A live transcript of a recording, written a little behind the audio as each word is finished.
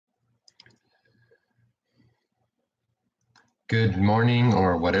Good morning,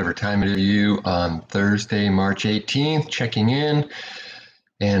 or whatever time it is for you on Thursday, March 18th, checking in.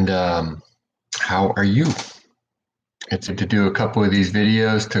 And how are you? It's to do a couple of these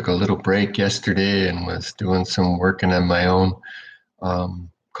videos. Took a little break yesterday and was doing some working on my own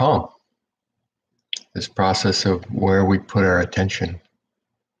calm. This process of where we put our attention.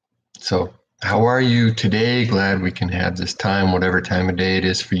 So how are you today? Glad we can have this time, whatever time of day it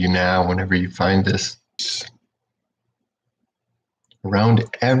is for you now, whenever you find this. Around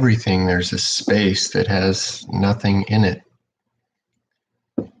everything, there's a space that has nothing in it.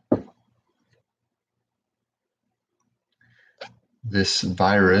 This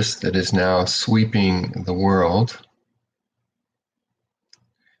virus that is now sweeping the world,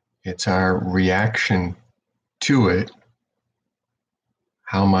 it's our reaction to it,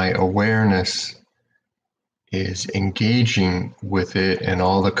 how my awareness is engaging with it and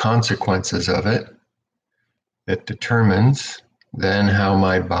all the consequences of it, that determines then how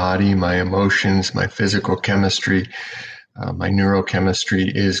my body, my emotions, my physical chemistry, my neurochemistry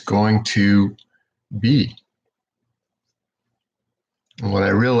is going to be. And what I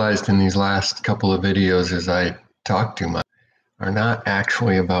realized in these last couple of videos as I talked to my are not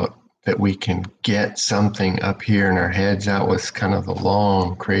actually about that we can get something up here in our heads. That was kind of the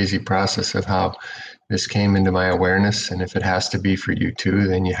long, crazy process of how this came into my awareness. And if it has to be for you too,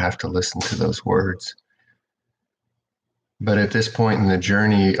 then you have to listen to those words. But at this point in the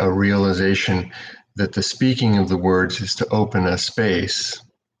journey, a realization that the speaking of the words is to open a space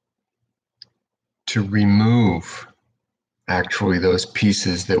to remove actually those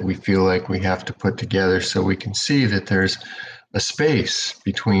pieces that we feel like we have to put together, so we can see that there's a space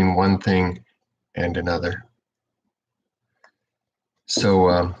between one thing and another.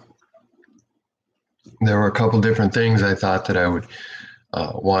 So there were a couple different things I thought that I would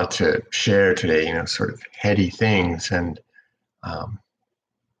want to share today, sort of heady things. And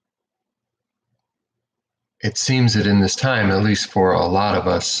it seems that in this time, at least for a lot of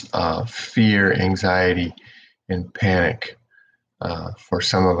us, fear, anxiety, and panic for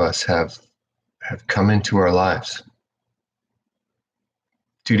some of us have come into our lives.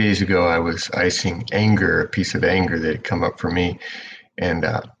 2 days ago, I was icing anger, a piece of anger that had come up for me. And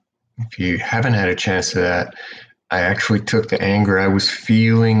if you haven't had a chance to that, I actually took the anger I was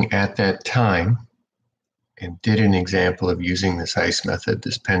feeling at that time and did an example of using this ice method,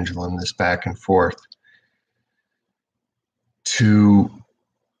 this pendulum, this back and forth.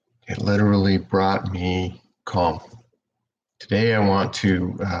 It literally brought me calm. Today I want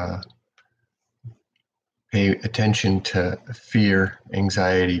to pay attention to fear,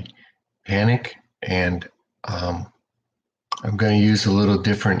 anxiety, panic, and I'm going to use a little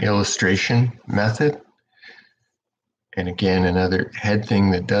different illustration method. And again, another head thing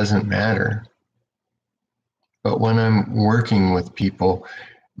that doesn't matter. But when I'm working with people,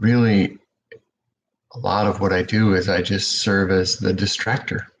 really a lot of what I do is I just serve as the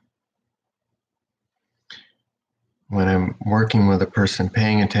distractor. When I'm working with a person,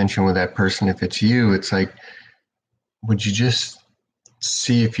 paying attention with that person, if it's you, it's like, would you just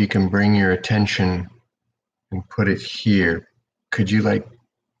see if you can bring your attention and put it here? Could you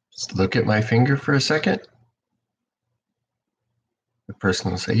look at my finger for a second? The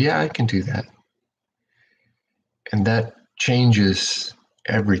person will say, yeah, I can do that. And that changes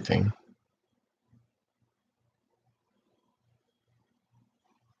everything.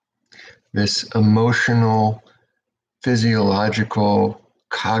 This emotional, physiological,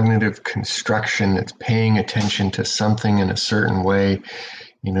 cognitive construction that's paying attention to something in a certain way,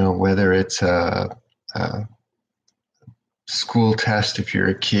 whether it's a school test if you're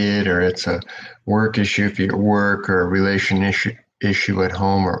a kid, or it's a work issue if you're at work, or a relation issue at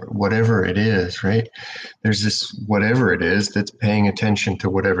home, or whatever it is, right? There's this whatever it is that's paying attention to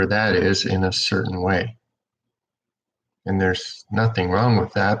whatever that is in a certain way. And there's nothing wrong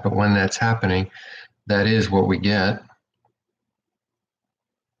with that, but when that's happening, that is what we get.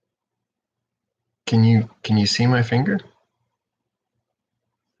 Can you see my finger?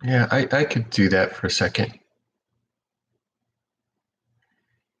 Yeah, I could do that for a second.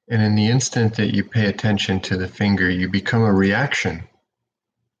 And in the instant that you pay attention to the finger, you become a reaction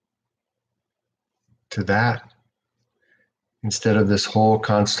to that, instead of this whole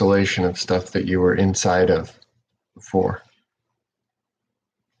constellation of stuff that you were inside of before.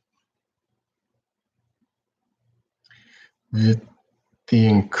 The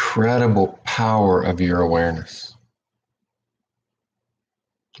incredible power of your awareness.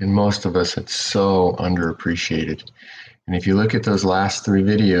 In most of us, it's so underappreciated. And if you look at those last 3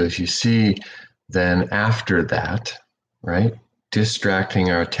 videos, you see then after that, right, distracting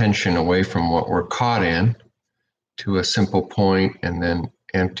our attention away from what we're caught in to a simple point and then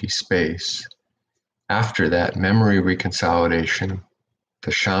empty space. After that, memory reconsolidation,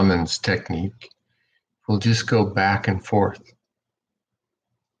 the shaman's technique, will just go back and forth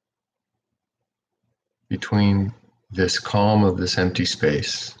between this calm of this empty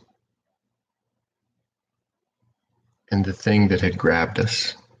space and the thing that had grabbed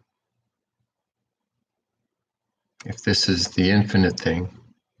us. If this is the infinite thing,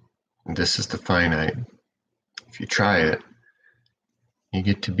 and this is the finite, if you try it, you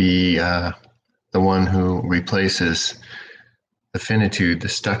get to be the one who replaces the finitude, the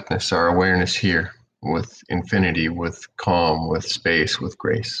stuckness, our awareness here, with infinity, with calm, with space, with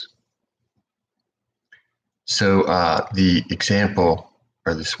grace. So the example,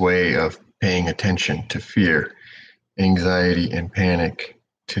 or this way of paying attention to fear, anxiety, and panic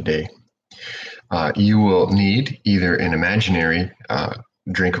today, you will need either an imaginary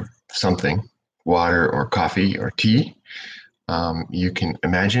drink of something, water or coffee or tea. You can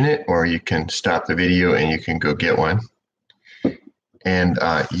imagine it, or you can stop the video and you can go get one. And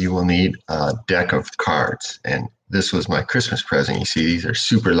you will need a deck of cards. And this was my Christmas present. You see, these are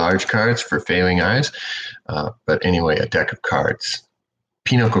super large cards for failing eyes. But anyway, a deck of cards.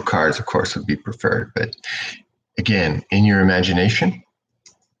 Pinochle cards, of course, would be preferred. But again, in your imagination,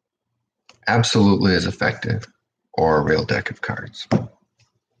 absolutely as effective, or a real deck of cards.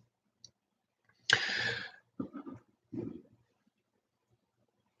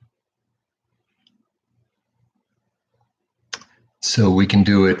 So we can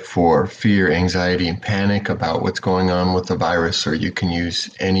do it for fear, anxiety, and panic about what's going on with the virus, or you can use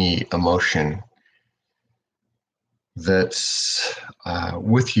any emotion that's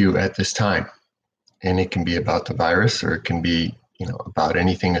with you at this time. And it can be about the virus, or it can be, about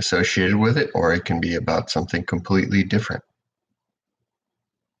anything associated with it, or it can be about something completely different.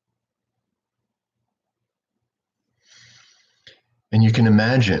 And you can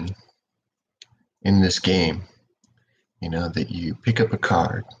imagine in this game, that you pick up a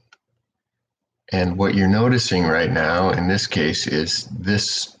card, and what you're noticing right now in this case is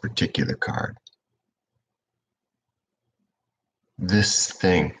this particular card, this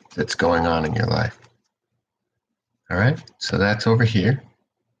thing that's going on in your life. All right, so that's over here.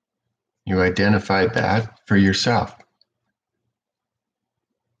 You identified that for yourself,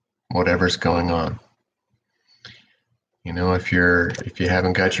 whatever's going on. If you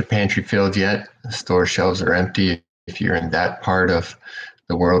haven't got your pantry filled yet, the store shelves are empty. If you're in that part of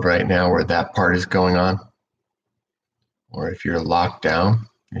the world right now where that part is going on, or if you're locked down,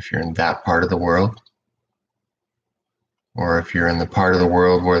 if you're in that part of the world, or if you're in the part of the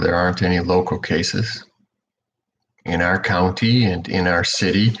world where there aren't any local cases. In our county and in our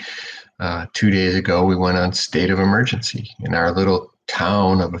city, 2 days ago, we went on state of emergency. In our little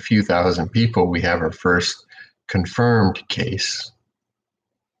town of a few thousand people, we have our first confirmed case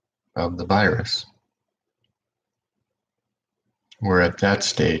of the virus. We're at that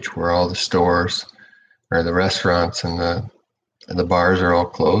stage where all the stores or the restaurants and the bars are all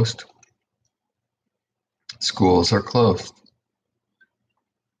closed. Schools are closed.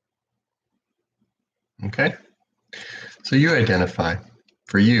 Okay? So you identify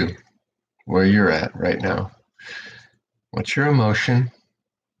for you where you're at right now. What's your emotion?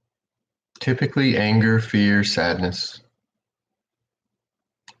 Typically anger, fear, sadness.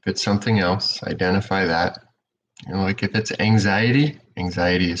 If it's something else, identify that. Like if it's anxiety,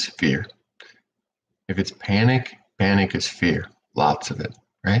 anxiety is fear. If it's panic, panic is fear. Lots of it,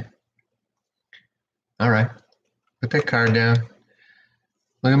 right? All right, put that card down.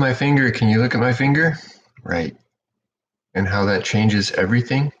 Look at my finger. Can you look at my finger? Right. And how that changes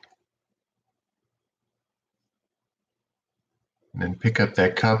everything. And then pick up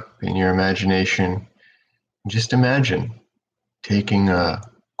that cup in your imagination. Just imagine taking a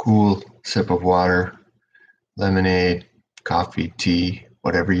cool sip of water, lemonade, coffee, tea,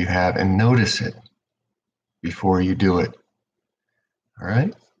 whatever you have, and notice it before you do it. All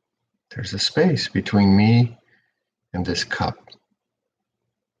right? There's a space between me and this cup.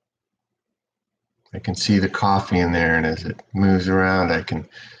 I can see the coffee in there, and as it moves around, I can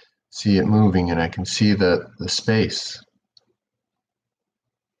see it moving, and I can see the space.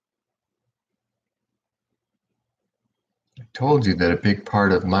 I told you that a big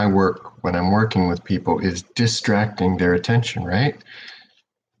part of my work when I'm working with people is distracting their attention, right?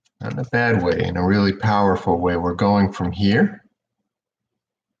 Not in a bad way, in a really powerful way. We're going from here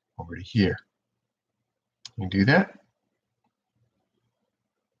over to here. You do that?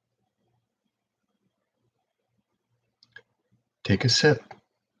 Take a sip.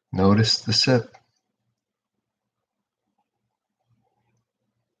 Notice the sip.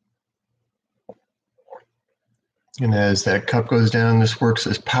 And as that cup goes down, this works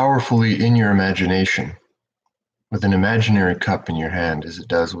as powerfully in your imagination with an imaginary cup in your hand as it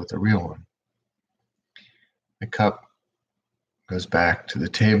does with a real one. The cup goes back to the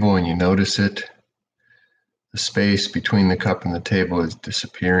table and you notice it. The space between the cup and the table is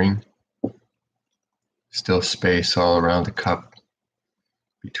disappearing. Still space all around the cup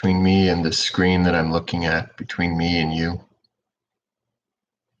between me and the screen that I'm looking at, between me and you.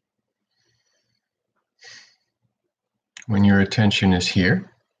 When your attention is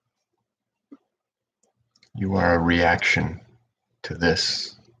here, you are a reaction to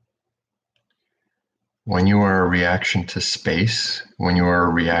this. When you are a reaction to space, when you are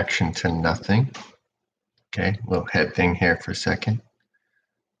a reaction to nothing, okay, little head thing here for a second.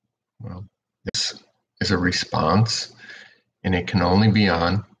 Well, this is a response, and it can only be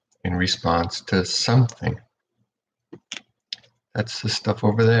on in response to something. That's the stuff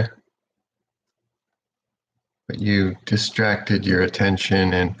over there. But you distracted your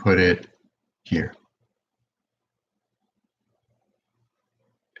attention and put it here.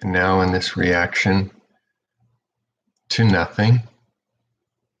 And now in this reaction to nothing,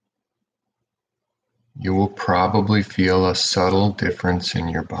 you will probably feel a subtle difference in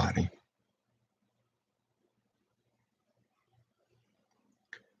your body.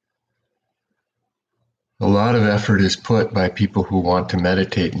 A lot of effort is put by people who want to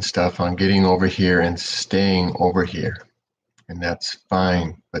meditate and stuff on getting over here and staying over here. And that's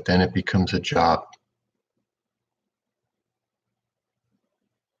fine, but then it becomes a job.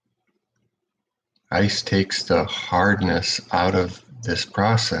 Ice takes the hardness out of this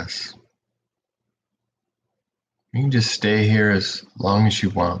process. You can just stay here as long as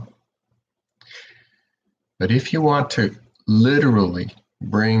you want. But if you want to literally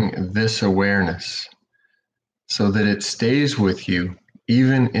bring this awareness so that it stays with you,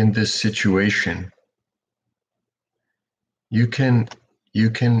 even in this situation, you can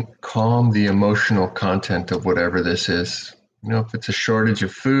calm the emotional content of whatever this is. You know, if it's a shortage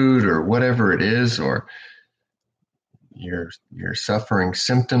of food or whatever it is, or you're suffering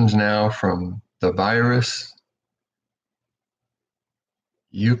symptoms now from the virus,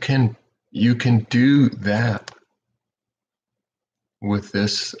 you can do that with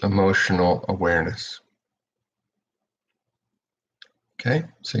this emotional awareness. Okay,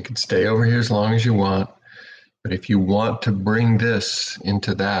 so you can stay over here as long as you want, but if you want to bring this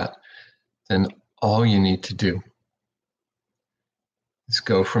into that, then all you need to do is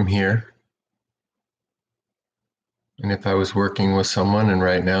go from here. And if I was working with someone, and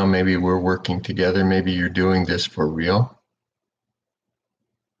right now maybe we're working together, maybe you're doing this for real,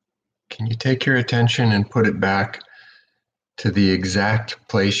 can you take your attention and put it back to the exact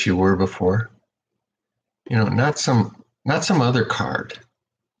place you were before? You know, not some other card,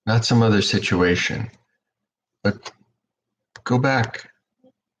 not some other situation, but go back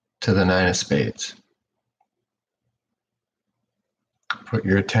to the 9 of spades. Put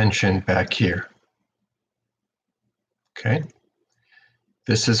your attention back here. Okay?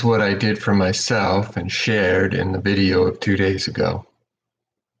 This is what I did for myself and shared in the video of 2 days ago.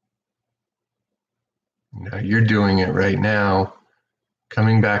 Now you're doing it right now,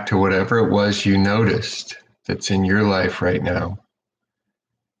 coming back to whatever it was you noticed that's in your life right now.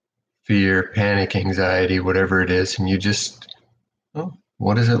 Fear, panic, anxiety, whatever it is, and you just, oh,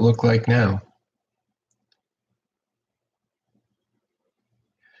 what does it look like now?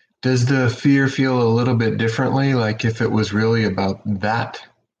 Does the fear feel a little bit differently? Like if it was really about that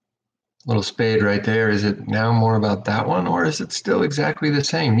little spade right there, is it now more about that one, or is it still exactly the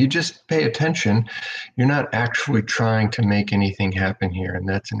same? You just pay attention. You're not actually trying to make anything happen here, and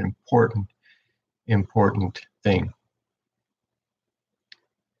that's an important thing.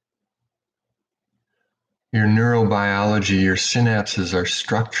 Your neurobiology, your synapses are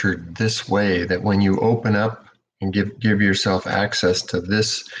structured this way that when you open up and give yourself access to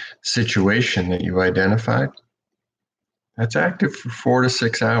this situation that you identified, that's active for 4 to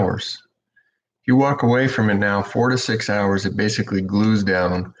 6 hours. If you walk away from it now, 4 to 6 hours, it basically glues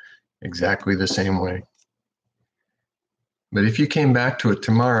down exactly the same way. But if you came back to it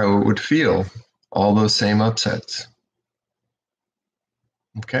tomorrow, it would feel all those same upsets.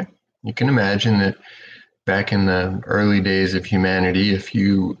 Okay? You can imagine that back in the early days of humanity, if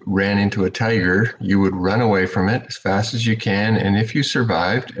you ran into a tiger, you would run away from it as fast as you can. And if you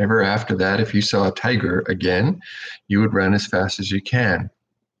survived, ever after that, if you saw a tiger again, you would run as fast as you can.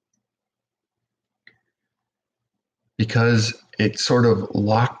 Because it sort of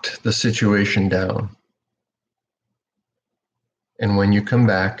locked the situation down. And when you come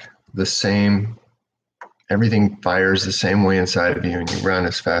back, everything fires the same way inside of you, and you run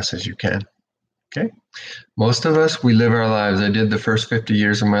as fast as you can. Okay. Most of us, we live our lives. I did the first 50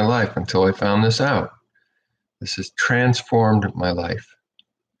 years of my life until I found this out. This has transformed my life.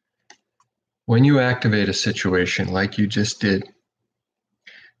 When you activate a situation like you just did,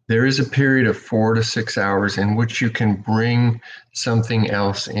 there is a period of 4 to 6 hours in which you can bring something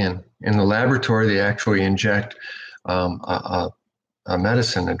else in. In the laboratory, they actually inject a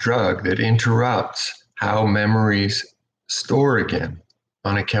medicine, a drug that interrupts how memories store again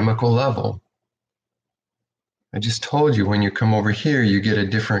on a chemical level. I just told you, when you come over here, you get a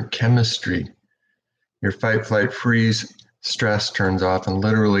different chemistry. Your fight, flight, freeze stress turns off, and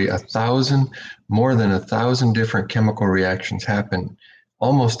literally more than 1,000 different chemical reactions happen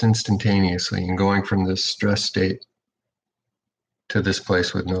almost instantaneously in going from this stress state to this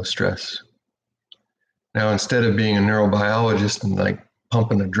place with no stress. Now, instead of being a neurobiologist and like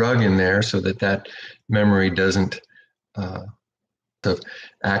pumping a drug in there so that memory doesn't, of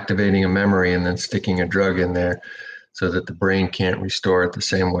activating a memory and then sticking a drug in there so that the brain can't restore it the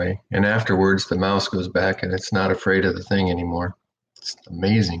same way. And afterwards, the mouse goes back and it's not afraid of the thing anymore. It's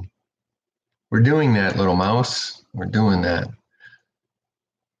amazing. We're doing that, little mouse. We're doing that.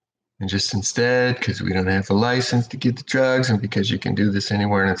 And just instead, because we don't have the license to get the drugs and because you can do this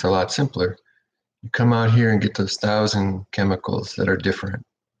anywhere and it's a lot simpler, you come out here and get those 1,000 chemicals that are different.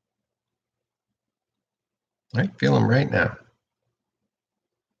 I feel them right now.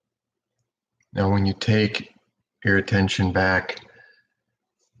 Now, when you take your attention back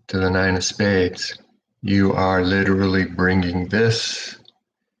to the 9 of spades, you are literally bringing this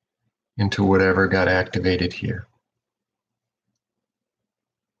into whatever got activated here.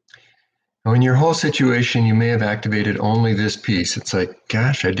 Now, in your whole situation, you may have activated only this piece. It's like,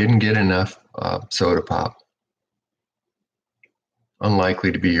 gosh, I didn't get enough soda pop.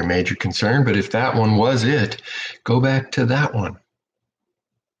 Unlikely to be your major concern, but if that one was it, go back to that one.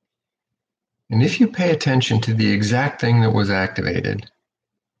 And if you pay attention to the exact thing that was activated,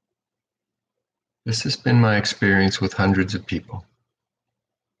 this has been my experience with hundreds of people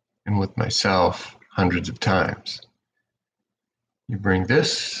and with myself hundreds of times. You bring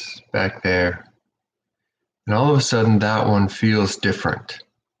this back there, and all of a sudden that one feels different.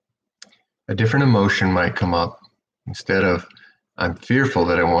 A different emotion might come up. Instead of, I'm fearful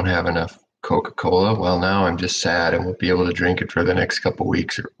that I won't have enough Coca-Cola, well, now I'm just sad and won't be able to drink it for the next couple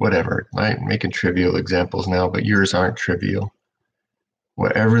weeks or whatever. I'm making trivial examples now, but yours aren't trivial.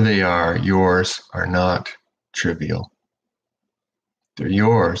 Whatever they are, yours are not trivial. They're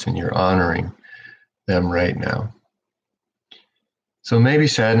yours and you're honoring them right now. So maybe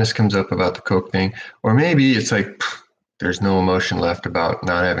sadness comes up about the Coke thing, or maybe it's like, there's no emotion left about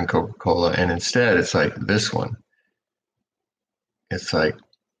not having Coca-Cola, and instead it's like this one. It's like,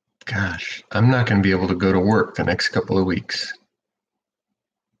 gosh, I'm not going to be able to go to work the next couple of weeks.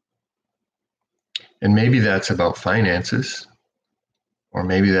 And maybe that's about finances, or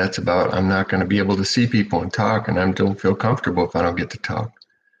maybe that's about I'm not going to be able to see people and talk, and I don't feel comfortable if I don't get to talk.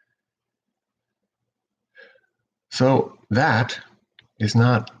 So that is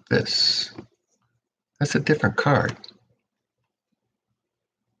not this. That's a different card,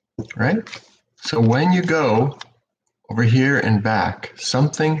 right? So when you go over here and back,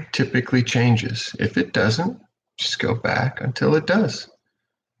 something typically changes. If it doesn't, just go back until it does.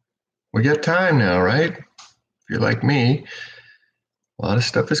 We got time now, right? If you're like me, a lot of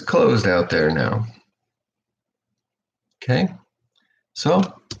stuff is closed out there now. Okay, so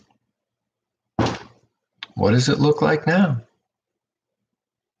what does it look like now?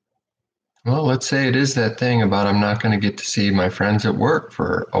 Well, let's say it is that thing about I'm not going to get to see my friends at work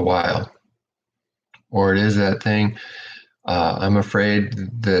for a while. Or it is that thing, I'm afraid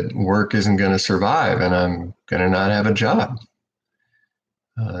that work isn't going to survive and I'm going to not have a job.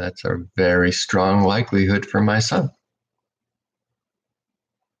 That's a very strong likelihood for my son.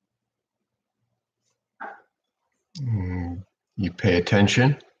 You pay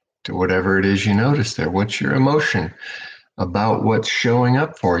attention to whatever it is you notice there. What's your emotion about what's showing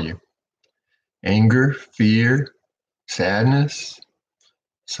up for you? Anger, fear, sadness,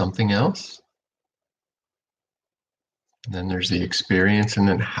 something else? And then there's the experience, and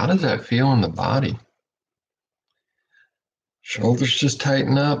then how does that feel in the body? Shoulders just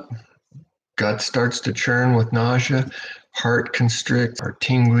tighten up, gut starts to churn with nausea, heart constricts or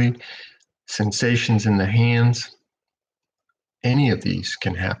tingly, sensations in the hands. Any of these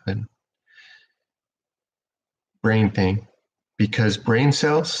can happen. Brain thing, because brain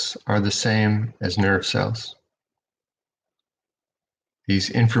cells are the same as nerve cells. These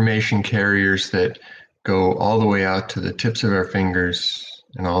information carriers that go all the way out to the tips of our fingers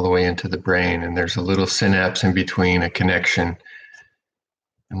and all the way into the brain, and there's a little synapse in between, a connection,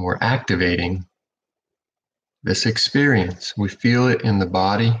 and we're activating this experience. We feel it in the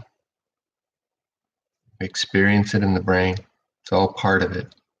body, we experience it in the brain. It's all part of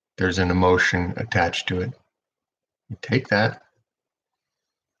it. There's an emotion attached to it. You take that.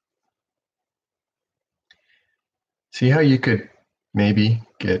 See how you could maybe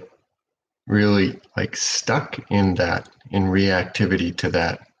get really like stuck in that, in reactivity to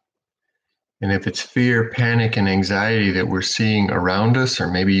that. And if it's fear, panic, and anxiety that we're seeing around us, or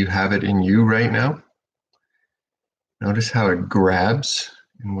maybe you have it in you right now, notice how it grabs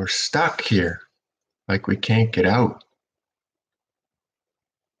and we're stuck here, like we can't get out.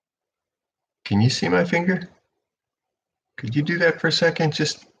 Can you see my finger? Could you do that for a second?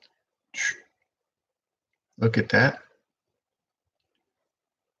 Just look at that.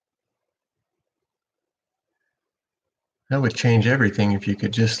 That would change everything if you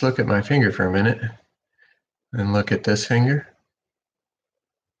could just look at my finger for a minute and look at this finger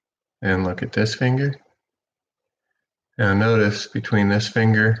and look at this finger. Now notice between this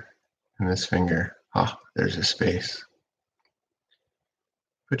finger and this finger, there's a space.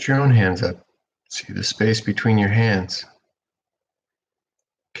 Put your own hands up. See the space between your hands.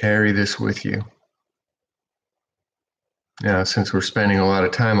 Carry this with you. Now, since we're spending a lot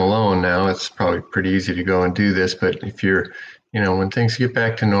of time alone now, it's probably pretty easy to go and do this, but if you're, when things get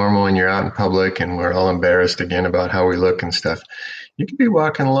back to normal and you're out in public and we're all embarrassed again about how we look and stuff, you could be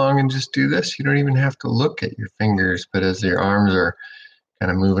walking along and just do this. You don't even have to look at your fingers, but as your arms are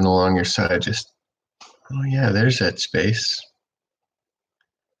kind of moving along your side, just, oh yeah, there's that space.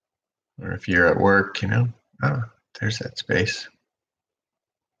 Or if you're at work, there's that space.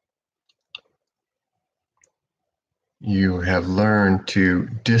 You have learned to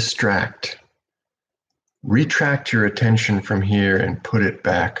distract, retract your attention from here and put it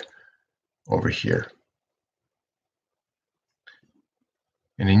back over here.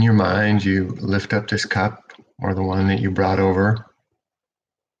 And in your mind, you lift up this cup or the one that you brought over.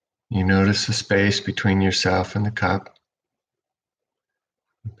 You notice the space between yourself and the cup.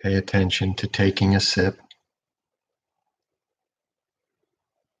 Pay attention to taking a sip.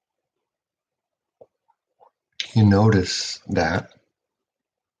 You notice that.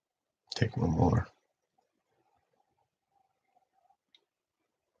 Take one more.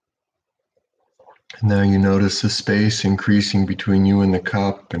 And now you notice the space increasing between you and the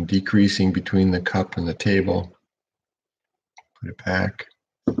cup and decreasing between the cup and the table. Put it back.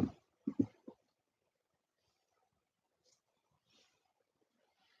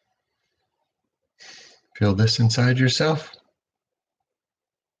 Feel this inside yourself.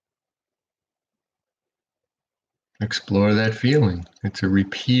 Explore that feeling. It's a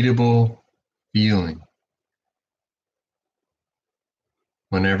repeatable feeling.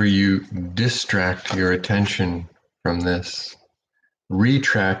 Whenever you distract your attention from this,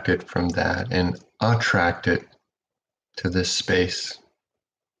 retract it from that and attract it to this space.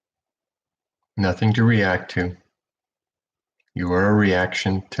 Nothing to react to. You are a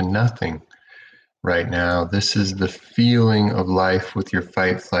reaction to nothing right now. This is the feeling of life with your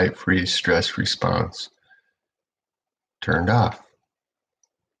fight, flight, freeze, stress response turned off.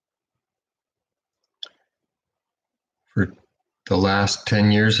 For the last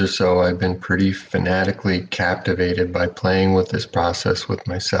 10 years or so, I've been pretty fanatically captivated by playing with this process with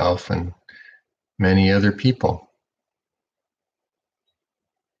myself and many other people.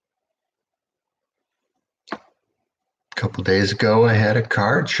 A couple days ago, I had a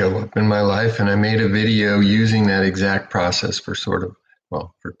card show up in my life, and I made a video using that exact process for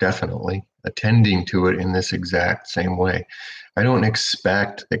for definitely attending to it in this exact same way. I don't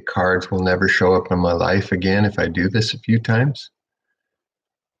expect that cards will never show up in my life again if I do this a few times.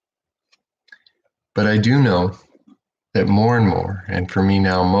 But I do know that more and more, and for me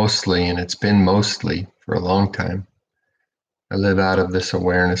now mostly, and it's been mostly for a long time, I live out of this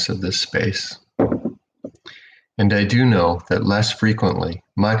awareness of this space. And I do know that less frequently,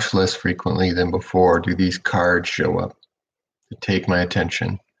 much less frequently than before, do these cards show up to take my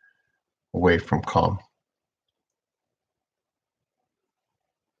attention away from calm.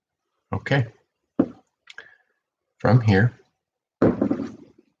 Okay. From here,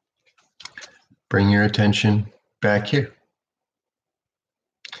 bring your attention back here.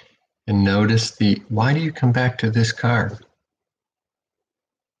 And notice why do you come back to this card?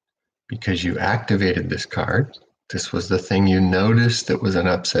 Because you activated this card. This was the thing you noticed that was an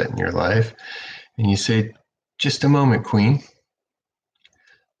upset in your life. And you say, just a moment, Queen.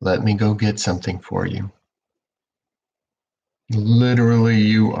 Let me go get something for you. Literally,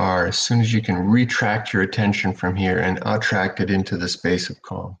 you are, as soon as you can retract your attention from here and attract it into the space of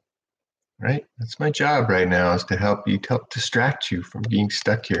calm. Right? That's my job right now, is to help distract you from being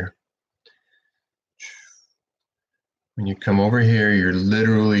stuck here. When you come over here, you're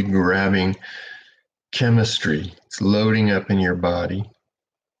literally grabbing chemistry. It's loading up in your body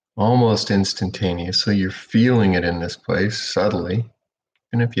almost instantaneously. You're feeling it in this place subtly.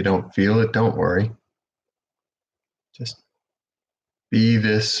 And if you don't feel it, don't worry. Just be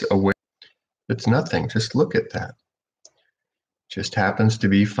this aware. It's nothing. Just look at that. It just happens to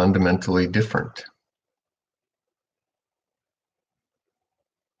be fundamentally different.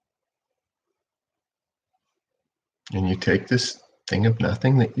 And you take this thing of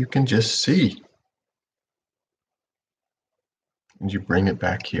nothing that you can just see, and you bring it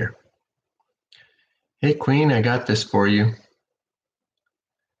back here. Hey, Queen, I got this for you.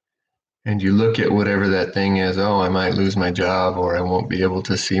 And you look at whatever that thing is. Oh, I might lose my job, or I won't be able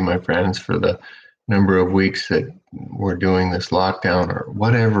to see my friends for the number of weeks that we're doing this lockdown, or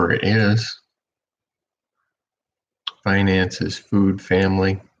whatever it is. Finances, food,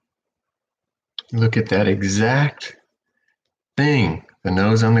 family. You look at that exact thing, the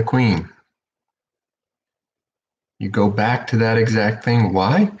nose on the Queen. You go back to that exact thing.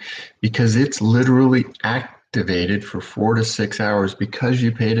 Why? Because it's literally activated for 4 to 6 hours because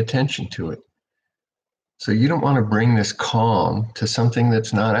you paid attention to it. So you don't want to bring this calm to something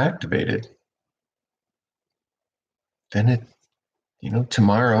that's not activated. Then it,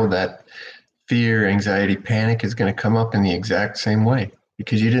 tomorrow that fear, anxiety, panic is going to come up in the exact same way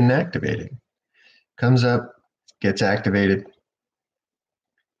because you didn't activate it. Comes up, gets activated.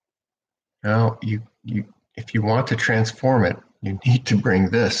 Now, if you want to transform it, you need to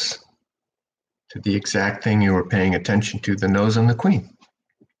bring this to the exact thing you were paying attention to, the nose on the Queen.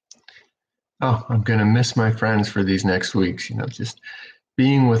 Oh, I'm going to miss my friends for these next weeks. Just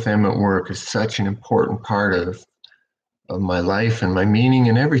being with them at work is such an important part of my life and my meaning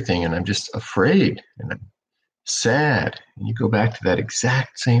and everything. And I'm just afraid and I'm sad. And you go back to that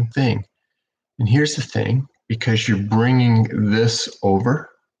exact same thing. And here's the thing, because you're bringing this over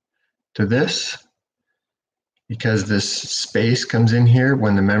to this, because this space comes in here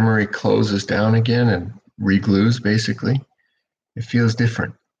when the memory closes down again and reglues, basically, it feels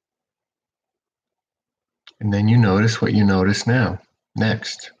different. And then you notice what you notice now,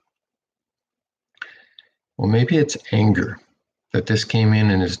 next. Well, maybe it's anger that this came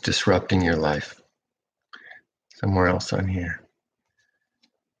in and is disrupting your life. Somewhere else on here.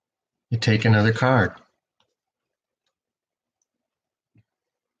 You take another card.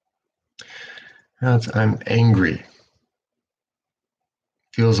 Now I'm angry.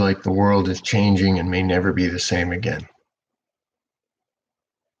 Feels like the world is changing and may never be the same again.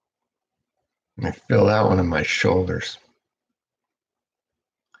 And I feel that one in my shoulders.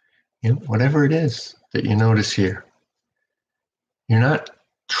 Whatever it is that you notice here, you're not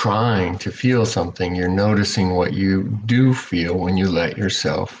trying to feel something. You're noticing what you do feel when you let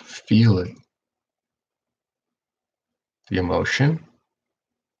yourself feel it. The emotion,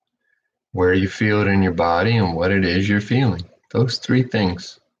 where you feel it in your body, and what it is you're feeling. Those three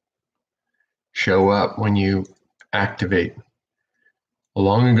things show up when you activate a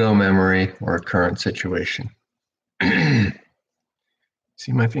long ago memory or a current situation.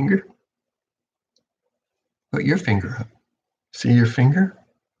 See my finger? Put your finger up. See your finger?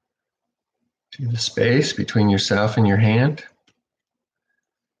 See the space between yourself and your hand?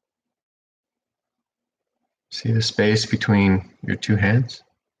 See the space between your two hands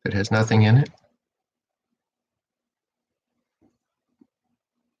that has nothing in it?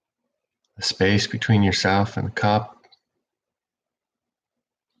 The space between yourself and the cup.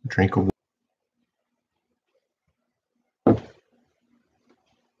 Drink of water.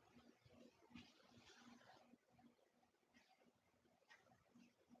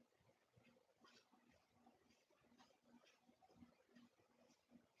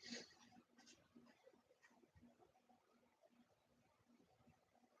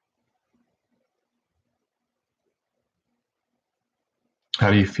 How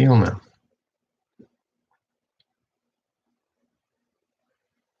do you feel now?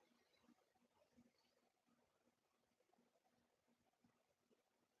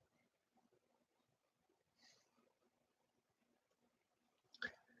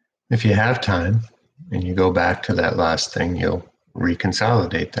 If you have time and you go back to that last thing, you'll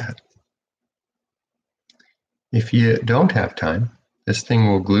reconsolidate that. If you don't have time, this thing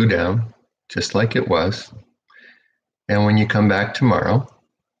will glue down just like it was. And when you come back tomorrow,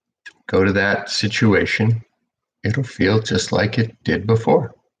 go to that situation, it'll feel just like it did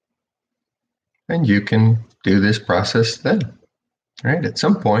before. And you can do this process then, right? At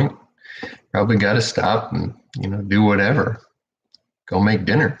some point, probably got to stop and, do whatever. Go make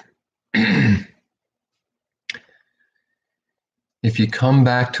dinner. If you come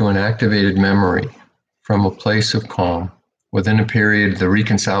back to an activated memory from a place of calm within a period, the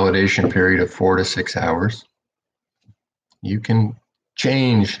reconsolidation period of 4 to 6 hours, you can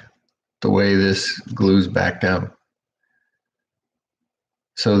change the way this glues back down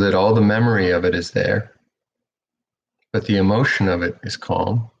so that all the memory of it is there, but the emotion of it is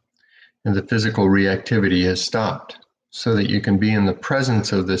calm and the physical reactivity has stopped, so that you can be in the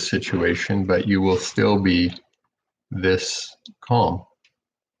presence of this situation, but you will still be this calm.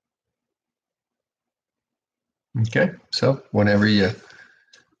 Okay, so whenever you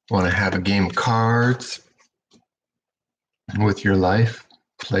want to have a game of cards with your life,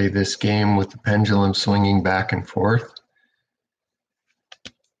 play this game with the pendulum swinging back and forth,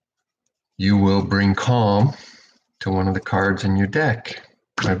 you will bring calm to one of the cards in your deck.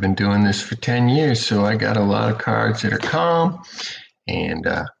 I've been doing this for 10 years, so I got a lot of cards that are calm, and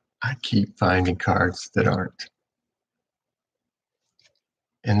I keep finding cards that aren't.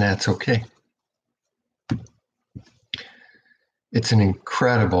 And that's okay. It's an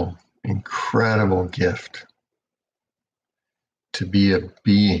incredible, incredible gift to be a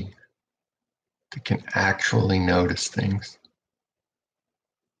being that can actually notice things,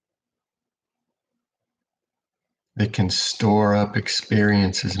 that can store up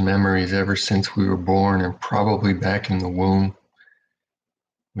experiences, memories ever since we were born and probably back in the womb.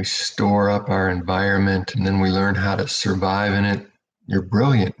 We store up our environment and then we learn how to survive in it. You're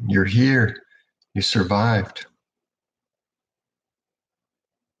brilliant. You're here. You survived.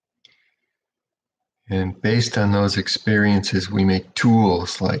 And based on those experiences, we make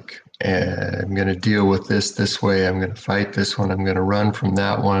tools like, I'm going to deal with this way. I'm going to fight this one. I'm going to run from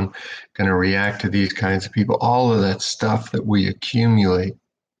that one. I'm going to react to these kinds of people. All of that stuff that we accumulate.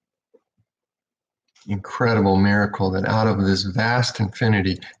 Incredible miracle that out of this vast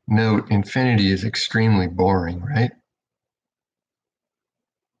infinity, note, infinity is extremely boring, right?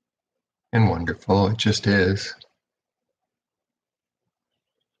 And wonderful. It just is.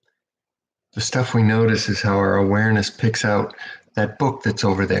 The stuff we notice is how our awareness picks out that book that's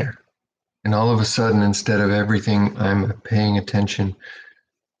over there. And all of a sudden, instead of everything, I'm paying attention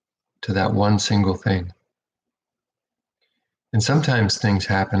to that one single thing. And sometimes things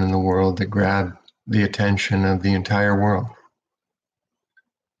happen in the world that grab the attention of the entire world.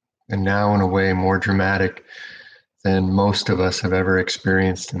 And now, in a way, more dramatic than most of us have ever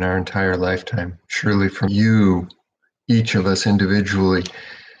experienced in our entire lifetime. Surely from you, each of us individually,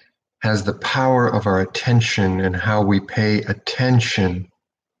 has the power of our attention and how we pay attention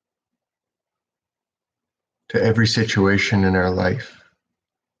to every situation in our life.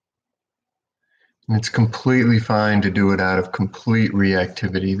 And it's completely fine to do it out of complete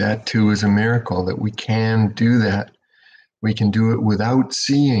reactivity. That too is a miracle that we can do that. We can do it without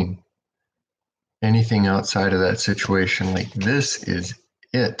seeing anything outside of that situation. Like, this is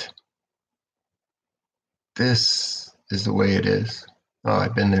it. This is the way it is. Oh,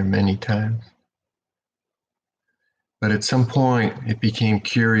 I've been there many times. But at some point, it became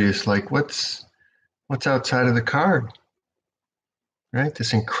curious, like, what's outside of the card? Right?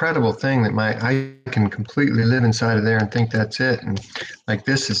 This incredible thing that I can completely live inside of there and think that's it. And like,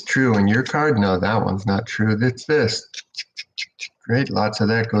 this is true. And your card, no, that one's not true. It's this. Great. Lots of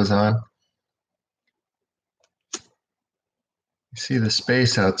that goes on. You see the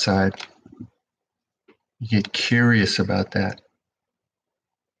space outside. You get curious about that.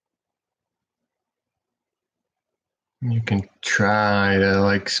 You can try to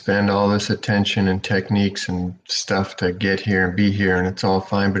like spend all this attention and techniques and stuff to get here and be here, and it's all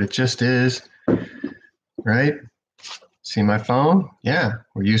fine, but it just is, right? See my phone? Yeah,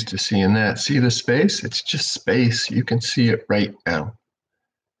 we're used to seeing that. See the space? It's just space. You can see it right now.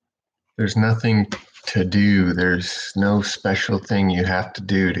 There's nothing to do. There's no special thing you have to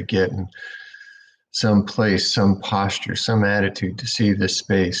do to get in some place, some posture, some attitude to see this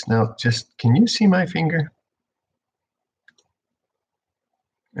space. No, just, can you see my finger?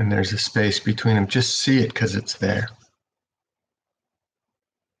 And there's a space between them. Just see it because it's there.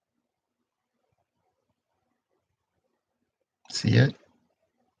 See it?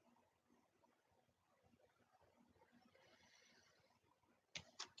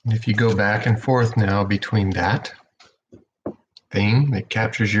 And if you go back and forth now between that thing that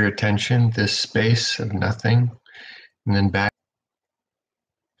captures your attention, this space of nothing, and then back.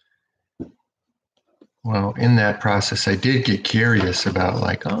 Well, in that process, I did get curious about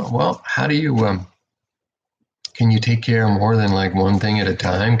like, oh, well, how do you, can you take care of more than like one thing at a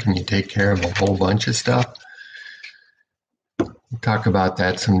time? Can you take care of a whole bunch of stuff? We'll talk about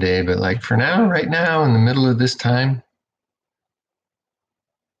that someday, but like for now, right now, in the middle of this time,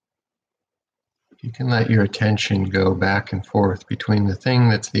 you can let your attention go back and forth between the thing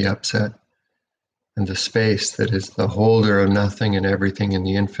that's the upset and the space that is the holder of nothing and everything and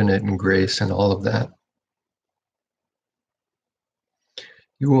the infinite and grace and all of that,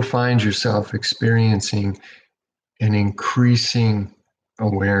 you will find yourself experiencing an increasing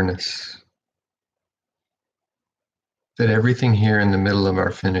awareness that everything here in the middle of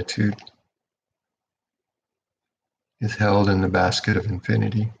our finitude is held in the basket of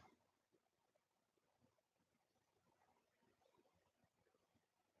infinity.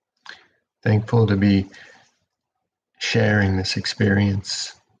 Thankful to be sharing this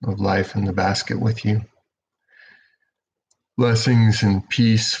experience of life in the basket with you. Blessings and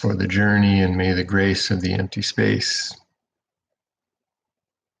peace for the journey, and may the grace of the empty space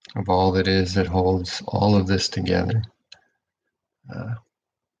of all that is that holds all of this together,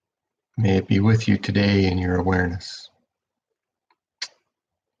 may it be with you today in your awareness.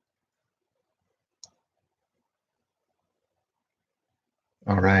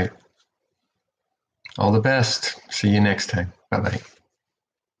 All right. All the best. See you next time. Bye-bye.